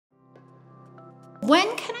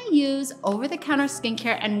When can I use over-the-counter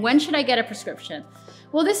skincare and when should I get a prescription?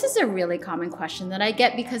 Well, this is a really common question that I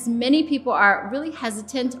get because many people are really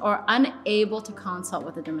hesitant or unable to consult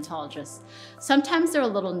with a dermatologist. Sometimes they're a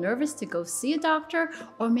little nervous to go see a doctor,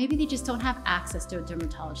 or maybe they just don't have access to a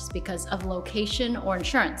dermatologist because of location or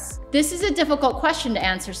insurance. This is a difficult question to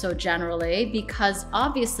answer so generally because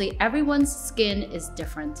obviously everyone's skin is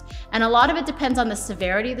different, and a lot of it depends on the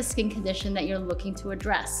severity of the skin condition that you're looking to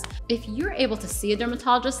address. If you're able to see a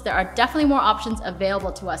dermatologist, there are definitely more options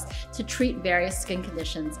available to us to treat various skin conditions.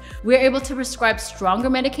 We're able to prescribe stronger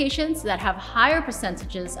medications that have higher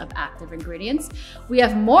percentages of active ingredients. We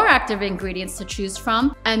have more active ingredients to choose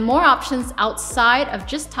from and more options outside of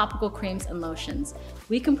just topical creams and lotions.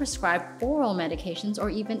 We can prescribe oral medications or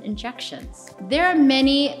even injections. There are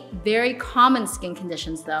many very common skin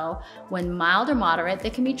conditions though. When mild or moderate, they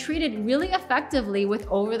can be treated really effectively with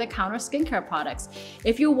over-the-counter skincare products.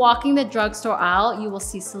 If you're walking the drugstore aisle, you will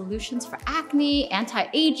see solutions for acne,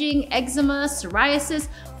 anti-aging, eczema, psoriasis,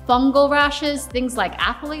 fungal rashes, things like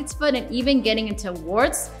athlete's foot, and even getting into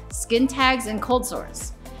warts, skin tags, and cold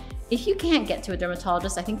sores. If you can't get to a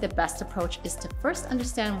dermatologist, I think the best approach is to first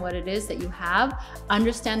understand what it is that you have,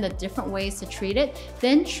 understand the different ways to treat it,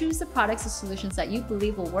 then choose the products or solutions that you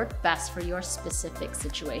believe will work best for your specific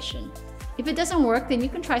situation. If it doesn't work, then you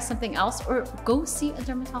can try something else or go see a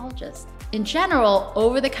dermatologist. In general,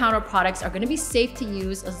 over-the-counter products are going to be safe to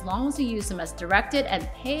use as long as you use them as directed and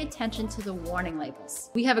pay attention to the warning labels.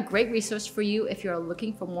 We have a great resource for you if you're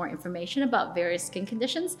looking for more information about various skin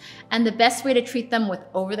conditions and the best way to treat them with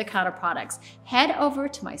over-the-counter products. Head over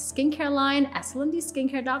to my skincare line,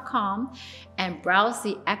 slmdskincare.com, and browse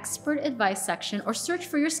the expert advice section or search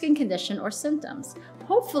for your skin condition or symptoms.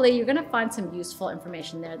 Hopefully, you're going to find some useful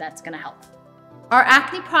information there that's going to help. Are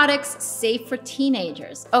acne products safe for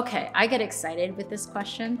teenagers? Okay, I get excited with this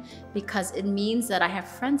question because it means that I have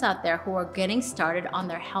friends out there who are getting started on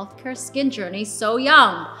their healthcare skin journey so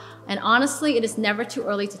young. And honestly, it is never too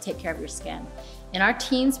early to take care of your skin. In our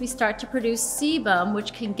teens, we start to produce sebum,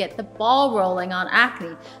 which can get the ball rolling on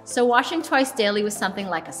acne. So washing twice daily with something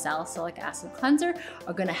like a salicylic acid cleanser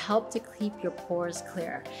are gonna help to keep your pores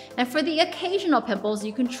clear. And for the occasional pimples,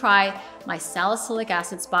 you can try my salicylic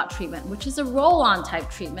acid spot treatment, which is a roll-on type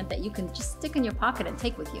treatment that you can just stick in your pocket and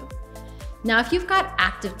take with you. Now, if you've got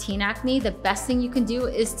active teen acne, the best thing you can do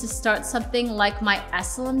is to start something like my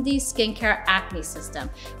SLMD Skincare Acne System,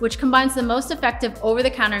 which combines the most effective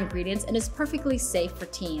over-the-counter ingredients and is perfectly safe for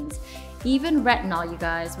teens. Even retinol, you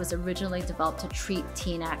guys, was originally developed to treat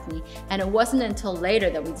teen acne, and it wasn't until later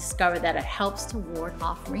that we discovered that it helps to ward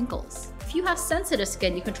off wrinkles. If you have sensitive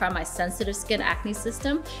skin, you can try my Sensitive Skin Acne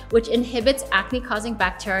System, which inhibits acne-causing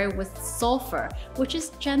bacteria with sulfur, which is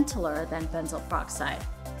gentler than benzoyl peroxide.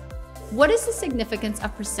 What is the significance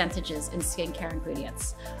of percentages in skincare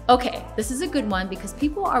ingredients? Okay, this is a good one because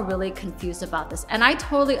people are really confused about this, and I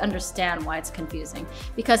totally understand why it's confusing.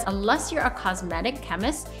 Because unless you're a cosmetic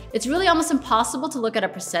chemist, it's really almost impossible to look at a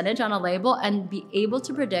percentage on a label and be able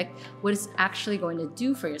to predict what it's actually going to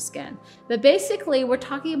do for your skin. But basically, we're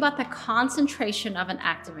talking about the concentration of an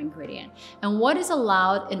active ingredient and what is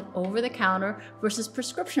allowed in over-the-counter versus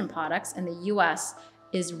prescription products in the US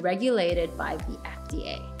is regulated by the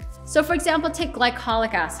FDA. So for example, take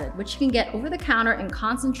glycolic acid, which you can get over the counter in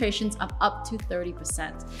concentrations of up to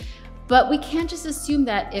 30%. But we can't just assume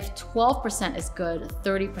that if 12% is good,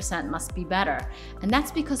 30% must be better. And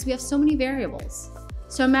that's because we have so many variables.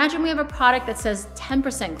 So imagine we have a product that says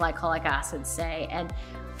 10% glycolic acid, say, and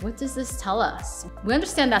what does this tell us? We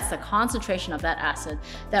understand that's the concentration of that acid,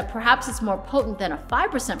 that perhaps it's more potent than a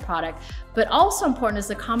 5% product, but also important is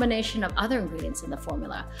the combination of other ingredients in the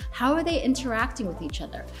formula. How are they interacting with each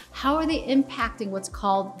other? How are they impacting what's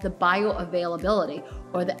called the bioavailability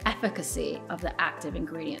or the efficacy of the active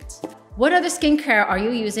ingredient? What other skincare are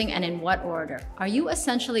you using and in what order? Are you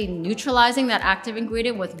essentially neutralizing that active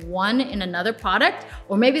ingredient with one in another product?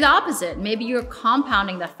 Or maybe the opposite, maybe you're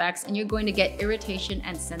compounding the effects and you're going to get irritation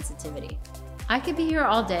and sensitivity. I could be here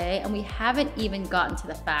all day and we haven't even gotten to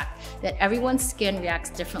the fact that everyone's skin reacts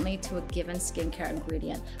differently to a given skincare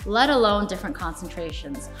ingredient, let alone different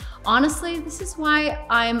concentrations. Honestly, this is why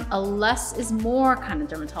I'm a less is more kind of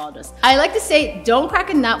dermatologist. I like to say, don't crack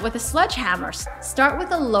a nut with a sledgehammer. Start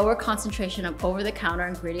with a lower concentration of over-the-counter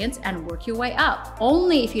ingredients and work your way up,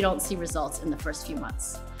 only if you don't see results in the first few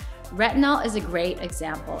months. Retinol is a great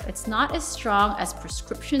example. It's not as strong as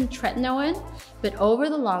prescription tretinoin, but over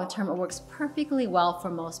the long term, it works perfectly well for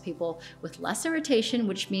most people with less irritation,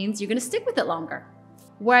 which means you're gonna stick with it longer.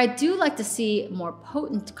 Where I do like to see more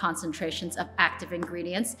potent concentrations of active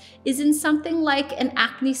ingredients is in something like an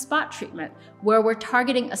acne spot treatment, where we're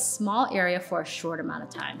targeting a small area for a short amount of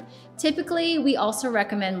time. Typically, we also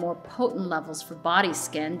recommend more potent levels for body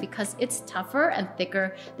skin because it's tougher and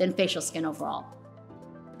thicker than facial skin overall.